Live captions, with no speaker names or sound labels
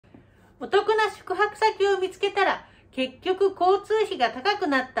お得な宿泊先を見つけたら結局交通費が高く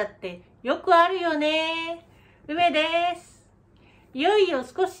なったってよくあるよね。梅です。いよいよ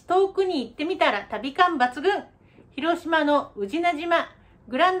少し遠くに行ってみたら旅感抜群。広島の宇品島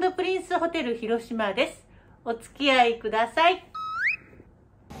グランドプリンスホテル広島です。お付き合いください。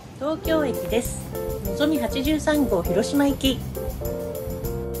東京駅です。のぞみ83号広島行き。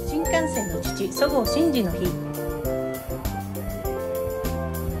新幹線の父、そごう新次の日。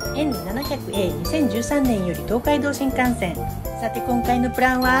N700A2013 年より東海道新幹線。さて今回のプ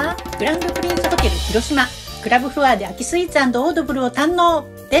ランはグランドプリンスホテル広島クラブフロアで秋スイーツ&オードブルを堪能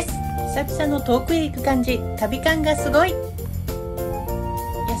です。久々の遠くへ行く感じ、旅感がすごい。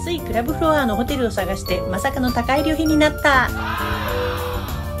安いクラブフロアのホテルを探してまさかの高い旅費になった。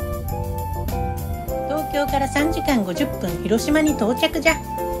東京から3時間50分広島に到着じゃ。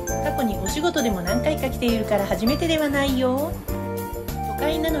過去にお仕事でも何回か来ているから初めてではないよ。都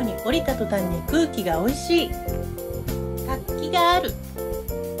会なのに降りた途端に空気が美味しい。活気がある。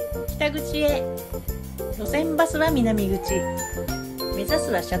北口へ。路線バスは南口。目指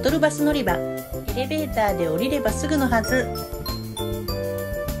すはシャトルバス乗り場。エレベーターで降りればすぐのはず。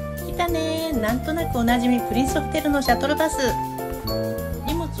来たねー。なんとなくおなじみプリンスホテルのシャトルバス。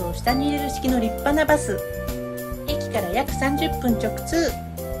荷物を下に入れる式の立派なバス。駅から約30分直通。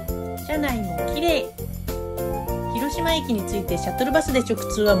車内も綺麗。広島駅に着いてシャトルバスで直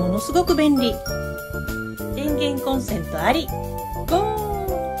通はものすごく便利。電源コンセントあり。ゴ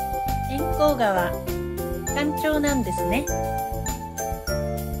ー。円光川環状なんですね。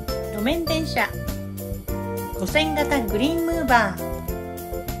路面電車5線型グリーンムーバ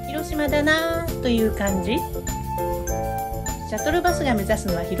ー。広島だなーという感じ。シャトルバスが目指す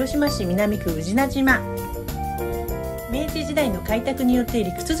のは広島市南区宇品島。明治時代の開拓によって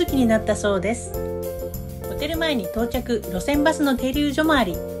陸続きになったそうです。ホテル前に到着、路線バスの停留所もあ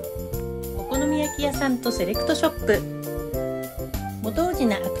り、お好み焼き屋さんとセレクトショップ、元宇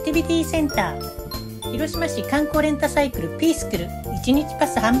品アクティビティセンター、広島市観光レンタサイクルピースクル1日パ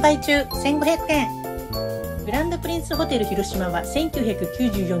ス販売中1500円。グランドプリンスホテル広島は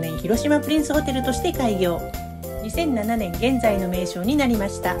1994年広島プリンスホテルとして開業。2007年現在の名称になりま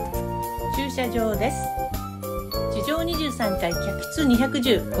した。駐車場です。地上23階、客室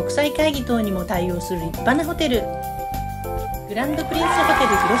210、国際会議等にも対応する立派なホテル。グランドプリンスホテ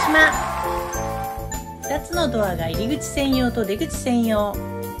ル広島。2つのドアが入り口専用と出口専用。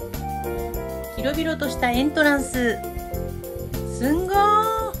広々としたエントランス。すんご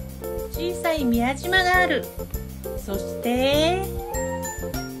ー。小さい宮島がある。そして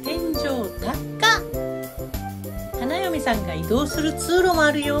天井高っ。花嫁さんが移動する通路も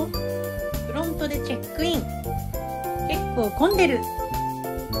あるよ。フロントでチェックイン。結構混んでる。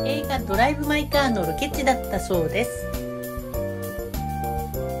映画ドライブ・マイ・カーのロケ地だったそうです。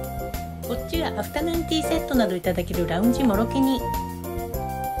こっちはアフタヌーンティーセットなどいただけるラウンジもろけに。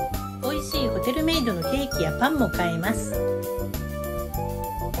美味しいホテルメイドのケーキやパンも買えます。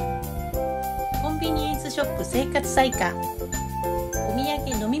コンビニエンスショップ生活彩花。お土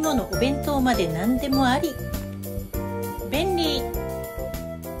産、飲み物、お弁当まで何でもあり。便利。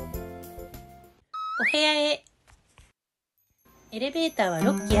お部屋へ。エレベーターは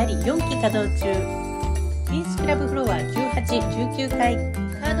6機あり4機稼働中。プリンスクラブフロア18、19階。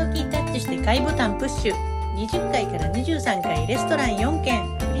カードキータッチして階ボタンプッシュ。20階から23階レストラン4軒。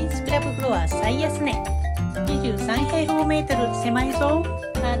プリンスクラブフロア最安値。23平方メートル狭いぞ。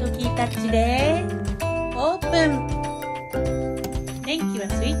カードキータッチでオープン。電気は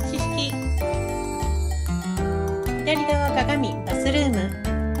スイッチ式。左側鏡、バスルーム。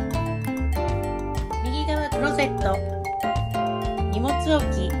右側クロゼット。荷物置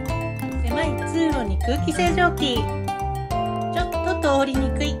き。狭い通路に空気清浄機。ちょっと通りに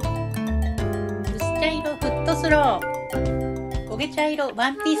くい。薄茶色フットスロー。焦げ茶色ワ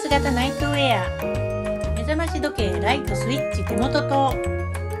ンピース型ナイトウェア。目覚まし時計、ライト、スイッチ、手元と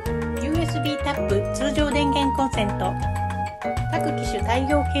USB タップ、通常電源コンセント。各機種対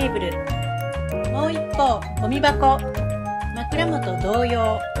応ケーブル。もう一方、ゴミ箱。枕元同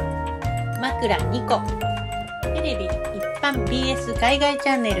様。枕2個。テレビ、一般 BS 海外チ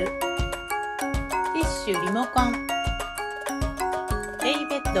ャンネル。ティッシュ、リモコン。デイ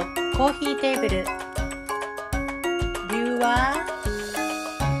ベッド、コーヒーテーブル。ビューは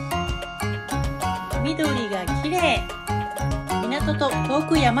緑が綺麗。港と遠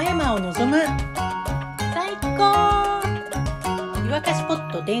く山々を望む。最高。湯沸かしポ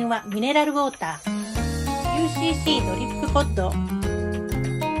ット、電話、ミネラルウォーター。UCC ドリップポッド。コ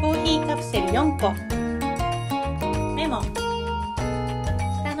ーヒーカプセル4個。メモ。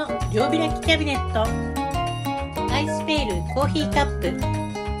下の両開きキャビネット。アイスペール、コーヒーカップ。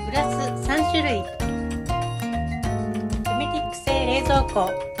フプラス3種類。ヘメティック製冷蔵庫、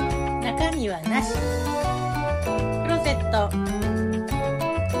中身はなし。クロゼット、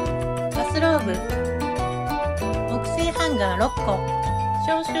バスローブ、木製ハンガー6個、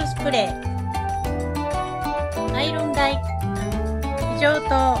消臭スプレー、アイロン台、非常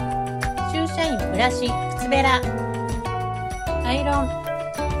灯、シューシャインブラシ、靴べら、アイロン、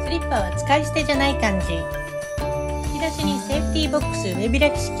スリッパは使い捨てじゃない感じ。引き出しにセーフティーボックス上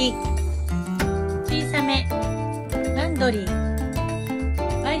開き式、小さめ、ランドリ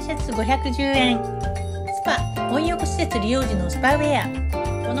ー、ワイシャツ510円、スパ、温浴施設利用時のスパウェア、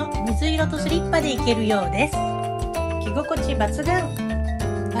この水色とスリッパでいけるようです。着心地抜群。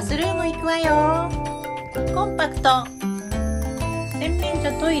バスルーム行くわよ。コンパクト、洗面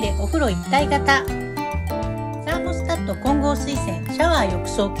所、トイレ、お風呂一体型、サーモスタット混合水栓、シャワー浴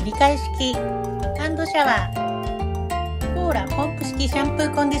槽切り替え式、ハンドシャワー、コーラポンプ式シャンプ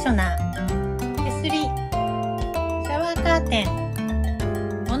ーコンディショナー、手すり、シャワーカーテン、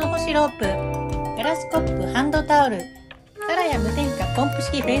物干しロープ、ガラスコップ、ハンドタオル、サラヤ無添加ポンプ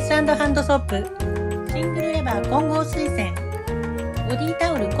式フェイス&ハンドソープ、シングルレバー混合水栓、ボディ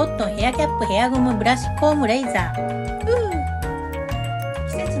タオル、コットン、ヘアキャップ、ヘアゴム、ブラシ、コーム、レイザー、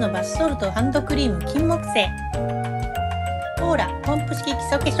季節のバスソルト、ハンドクリーム、金木犀、コーラポンプ式基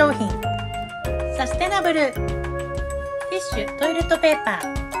礎化粧品、サステナブル、ティッシュ、トイレットペーパ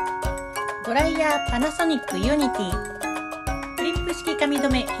ー、ドライヤー、パナソニックユニティ、クリップ式髪留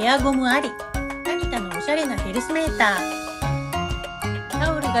め、ヘアゴムあり、タニタのおしゃれなヘルスメーター、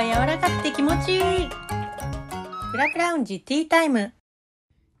タオルが柔らかくて気持ちいい。クラブラウンジティータイム。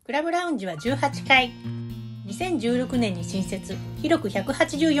クラブラウンジは18階。2016年に新設、広く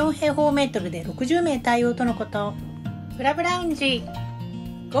184平方メートルで60名対応とのこと。クラブラウンジ、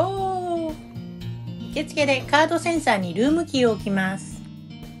ゴー！受付でカードセンサーにルームキーを置きます。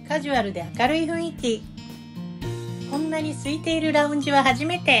カジュアルで明るい雰囲気。こんなに空いているラウンジは初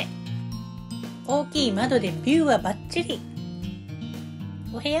めて。大きい窓でビューはバッチリ。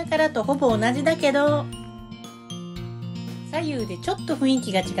お部屋からとほぼ同じだけど、左右でちょっと雰囲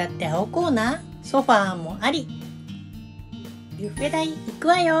気が違って青コーナー、ソファーもあり。ビュッフェ台行く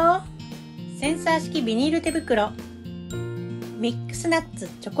わよ。センサー式ビニール手袋、ミックスナッツ、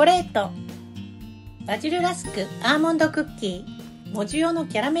チョコレート、バジルラスク、アーモンドクッキー、モジュオの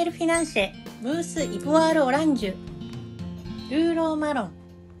キャラメルフィナンシェ、ムースイボワールオランジュ、ルーローマロン、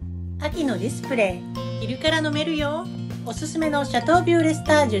秋のディスプレイ、昼から飲めるよ。おすすめのシャトービューレス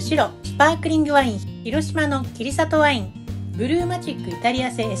タージュ白、スパークリングワイン、広島のキリサトワイン、ブルーマジックイタリア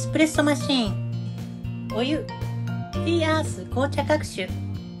製エスプレッソマシーン、お湯、ティーアース紅茶各種、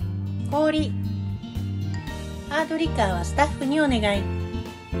氷、ハードリカーはスタッフにお願い。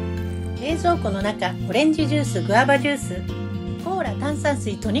冷蔵庫の中、オレンジジュース、グアバジュース、コーラ、炭酸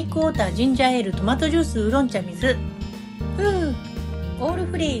水、トニックウォーター、ジンジャーエール、トマトジュース、ウーロン茶、水。オール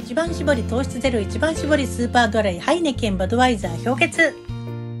フリー、一番搾り、糖質ゼロ、一番搾り、スーパードライ、ハイネケン、バドワイザー、氷結。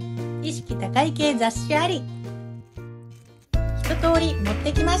意識高い系雑誌あり。一通り持っ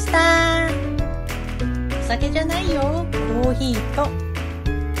てきました。お酒じゃないよ。コーヒーと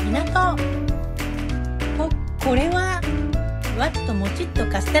港。これはふわっともちっと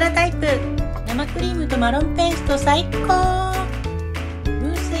カステラタイプ。生クリームとマロンペースト最高。ム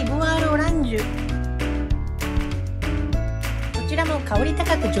ースイボワールオランジュ。こちらも香り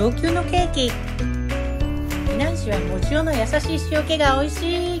高く上級のケーキ。フィナンシェはもちおの優しい塩気が美味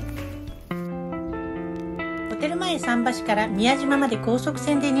しい。ホテル前桟橋から宮島まで高速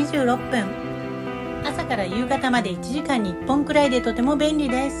船で26分。朝から夕方まで1時間に1本くらいでとても便利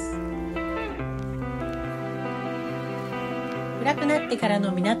です。暗くなってから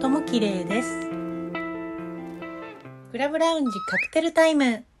の港も綺麗です。クラブラウンジカクテルタイ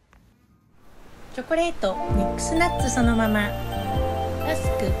ム。チョコレート、ミックスナッツそのまま、ラス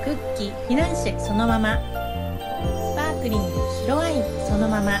ク、クッキー、フィナンシェそのまま、スパークリング、白ワインその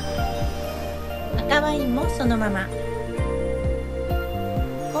まま、赤ワインもそのまま、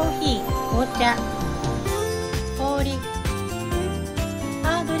コーヒー、紅茶、氷、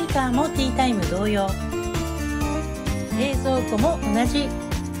ハードリカーもティータイム同様。冷蔵庫も同じ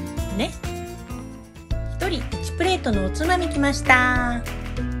ね。1人1プレートのおつまみ来ました。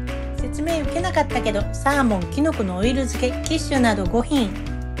説明受けなかったけど、サーモン、キノコのオイル漬け、キッシュなど5品、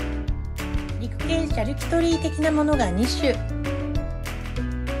肉系シャルキュトリー的なものが2種。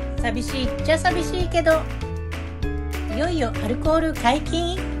寂しいっちゃ寂しいけど、いよいよアルコール解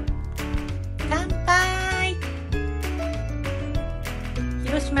禁。乾杯。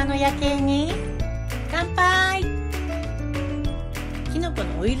広島の夜景に乾杯。キノコ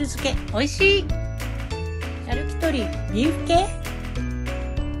のオイル漬け美味しい。シャルキュトリービーフ系、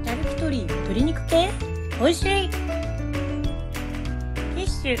チリー、鶏肉系美味しい。フィッ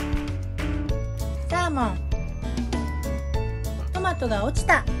シュ、サーモン、トマトが落ち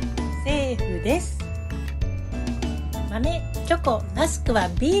た。セーフです。豆、チョコ、ラスクは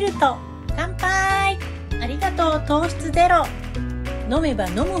ビールと乾杯。ありがとう、糖質ゼロ。飲めば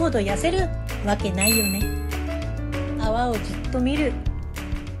飲むほど痩せるわけないよね。泡をじっと見る。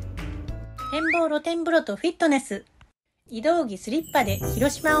展望露天風呂とフィットネス。移動着スリッパで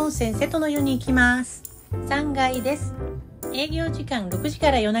広島温泉瀬戸の湯に行きます。3階です。営業時間6時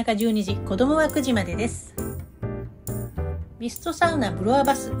から夜中12時、子供は9時までです。ミストサウナ、ブロア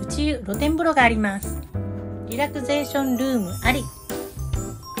バス、内湯、露天風呂があります。リラクゼーションルームあり。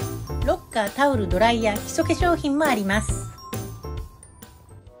ロッカー、タオル、ドライヤー、基礎化粧品もあります。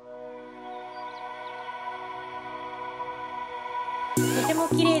とても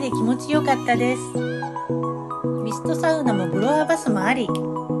綺麗で気持ちよかったです。ミストサウナもブロアバスもあり、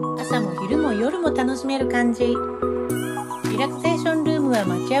朝も昼も夜も楽しめる感じ。リラクゼーションルームは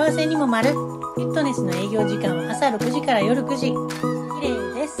待ち合わせにも丸。フィットネスの営業時間は朝6時から夜9時。綺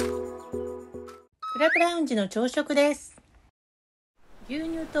麗です。クラブラウンジの朝食です。牛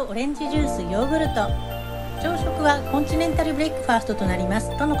乳とオレンジジュース、ヨーグルト。朝食はコンチネンタルブレックファーストとなります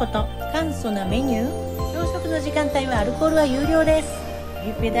とのこと。簡素なメニュー。朝食の時間帯はアルコールは有料です。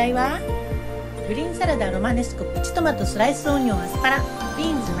ビュッフェ代はグリーンサラダ、ロマネスコ、プチトマト、スライスオニオン、アスパラ、ビ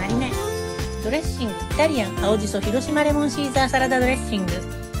ーンズ、マリネ。ドレッシング、イタリアン、青じそ、広島レモンシーザーサラダドレッシング。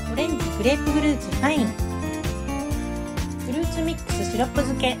オレンジ、グレープフルーツ、パイン。フルーツミックス、シロップ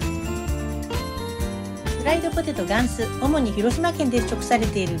漬け。フライドポテト、ガンス。主に広島県で食され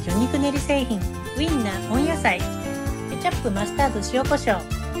ている魚肉練り製品。ウインナー、温野菜。ケチャップ、マスタード、塩コショウ。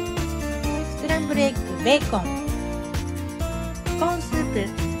スクランブルエッグ、ベーコン。コーンスープ。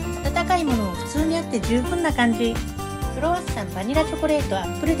温かいものを普通にあって十分な感じ。クロワッサン、バニラチョコレート、ア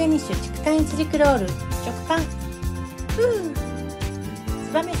ップルデニッシュ、竹炭イチジクロール。食パン。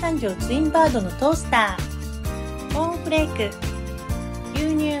燕三条ツインバードのトースター。コーンフレーク。牛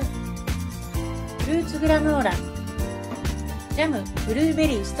乳。フルーツグラノーラ。ジャム、ブルーベ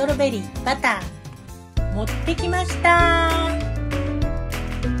リー、ストロベリー、バター。持ってきました。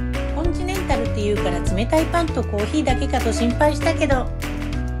コンチネンタルっていうから冷たいパンとコーヒーだけかと心配したけど、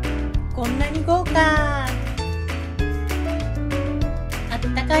こんなに豪華。あっ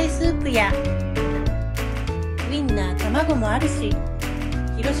たかいスープやウインナー、卵もあるし、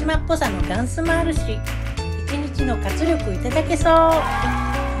広島っぽさのガンスもあるし、一日の活力いただけそう。も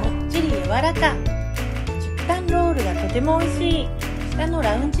っちり柔らか。竹炭ロールがとても美味しい。下の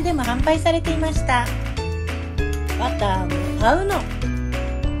ラウンジでも販売されていました。バターも合うの。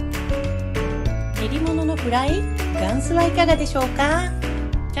練り物のフライ、ガンスはいかがでしょうか。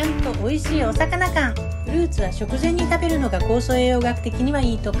ちゃんと美味しいお魚感。フルーツは食前に食べるのが酵素栄養学的には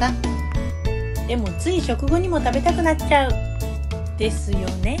いいとか。でもつい食後にも食べたくなっちゃう。ですよ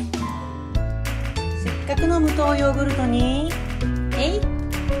ね。せっかくの無糖ヨーグルトに、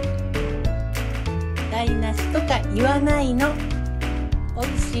台無しとか言わないの。美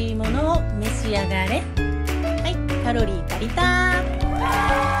味しいものを召し上がれ。はい、カロリー足りた。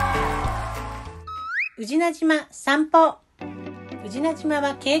宇品島散歩。宇品島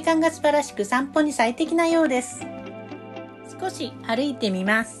は景観が素晴らしく散歩に最適なようです。少し歩いてみ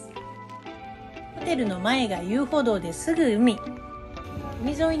ます。ホテルの前が遊歩道ですぐ海。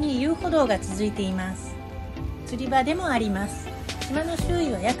海沿いに遊歩道が続いています。釣り場でもあります。島の周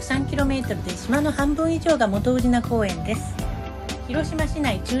囲は約 3km で島の半分以上が元宇品公園です。広島市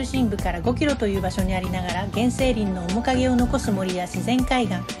内中心部から 5km という場所にありながら原生林の面影を残す森や自然海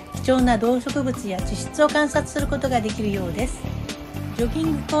岸、貴重な動植物や地質を観察することができるようです。ジョギ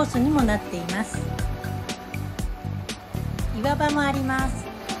ングコースにもなっています。岩場もあります。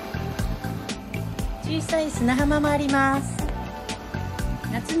小さい砂浜もあります。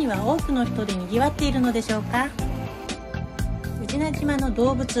夏には多くの人で賑わっているのでしょうか。宇品島の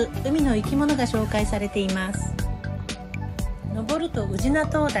動物、海の生き物が紹介されています。登ると宇品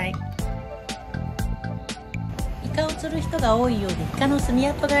灯台。イカを釣る人が多いようでイカの住み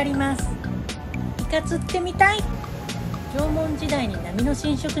跡があります。イカ釣ってみたい。縄文時代に波の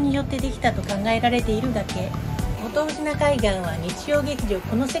浸食によってできたと考えられている崖。元宇品海岸は日曜劇場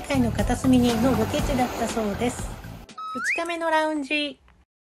この世界の片隅にのロケ地だったそうです。2日目のラウンジ。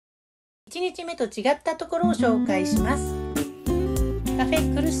1日目と違ったところを紹介します。カフ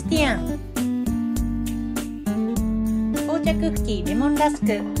ェクルスティアン。紅茶クッキー、レモンラスク。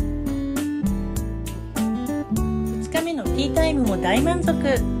2日目のティータイムも大満足。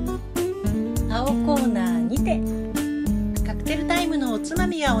青コーナーにてカクテルタイムのおつま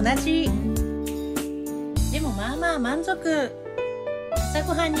みが同じ。でもまあまあ満足。朝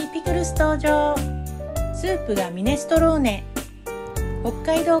ごはんにピクルス登場。スープがミネストローネ。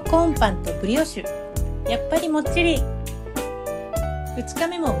北海道コーンパンとブリオッシュ、やっぱりもっちり。2日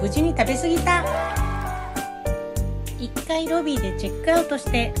目も無事に食べ過ぎた。1回ロビーでチェックアウト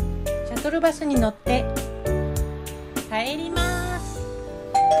してシャトルバスに乗って帰ります。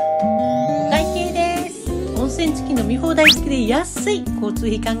お会計です。温泉付き飲み放題付きで安い。交通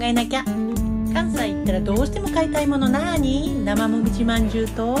費考えなきゃ。関西行ったらどうしても買いたいものなーに？生もみじまんじゅう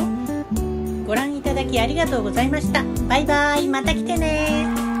と。ご覧いただきありがとうございました。バイバイ。また来てね。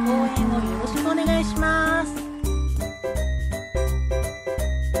応援をよろしくお願いします。